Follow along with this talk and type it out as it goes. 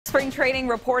Spring training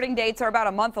reporting dates are about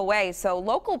a month away, so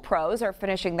local pros are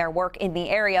finishing their work in the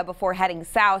area before heading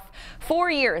south.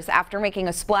 4 years after making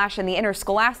a splash in the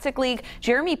Interscholastic League,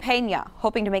 Jeremy Pena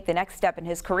hoping to make the next step in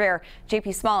his career. JP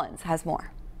Smallins has more.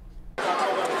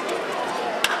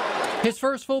 His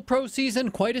first full pro season,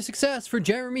 quite a success for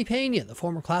Jeremy Pena, the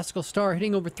former classical star,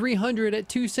 hitting over 300 at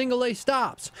 2 single-A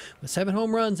stops with 7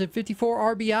 home runs and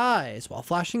 54 RBIs, while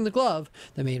flashing the glove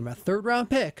that made him a third-round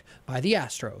pick by the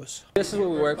Astros. This is what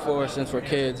we work for since we're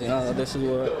kids. You know, this is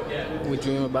what we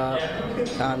dream about,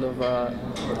 kind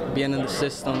of being in the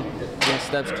system, getting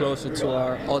steps closer to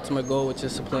our ultimate goal, which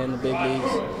is to play in the big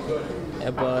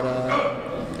leagues.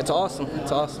 But it's awesome.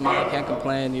 It's awesome. I can't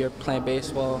complain. You're playing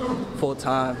baseball full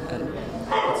time, and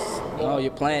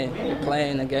you're playing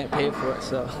and getting paid for it.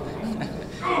 So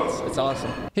it's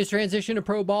awesome. His transition to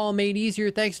pro ball made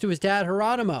easier thanks to his dad,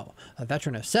 Geronimo, a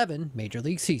veteran of 7 major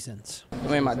league seasons. I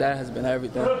mean, my dad has been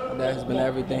everything. My dad has been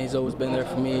everything. He's always been there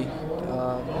for me.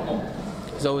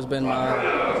 He's always been my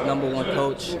 #1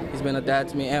 coach. He's been a dad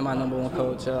to me and my #1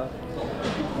 coach.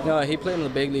 He played in the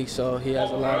big league, so he has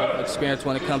a lot of experience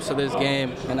when it comes to this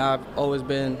game, and I've always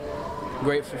been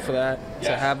grateful for that,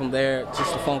 to have him there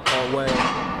just a phone call away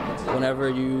whenever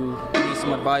you need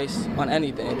some advice on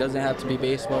anything. It doesn't have to be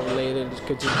baseball related. It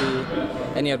could just be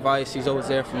any advice. He's always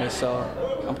there for me, so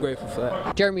I'm grateful for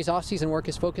that. Jeremy's off-season work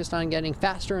is focused on getting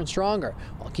faster and stronger.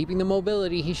 While keeping the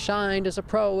mobility, he shined as a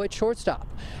pro at shortstop.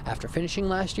 After finishing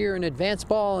last year in advanced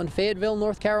ball in Fayetteville,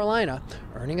 North Carolina,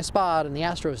 earning a spot in the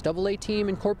Astros AA team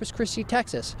in Corpus Christi,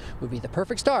 Texas, would be the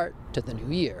perfect start to the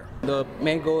new year. The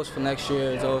main goals for next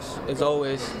year is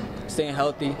always staying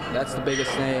healthy. That's the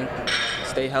biggest thing.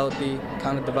 Stay healthy,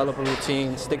 kind of develop a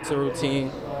routine, stick to the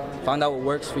routine, find out what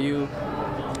works for you,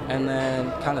 and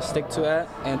then kind of stick to that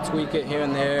and tweak it here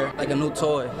and there like a new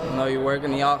toy. You work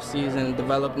in the off season,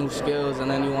 develop new skills,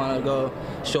 and then you want to go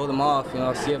show them off,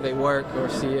 see if they work or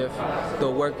see if the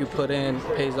work you put in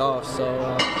pays off. So,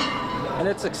 and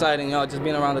it's exciting, just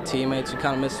being around the teammates. You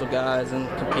kind of miss the guys and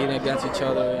competing against each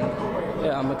other. And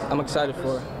yeah, I'm excited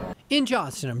for it. In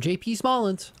Johnston, I'm JP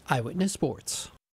Smallins, Eyewitness Sports.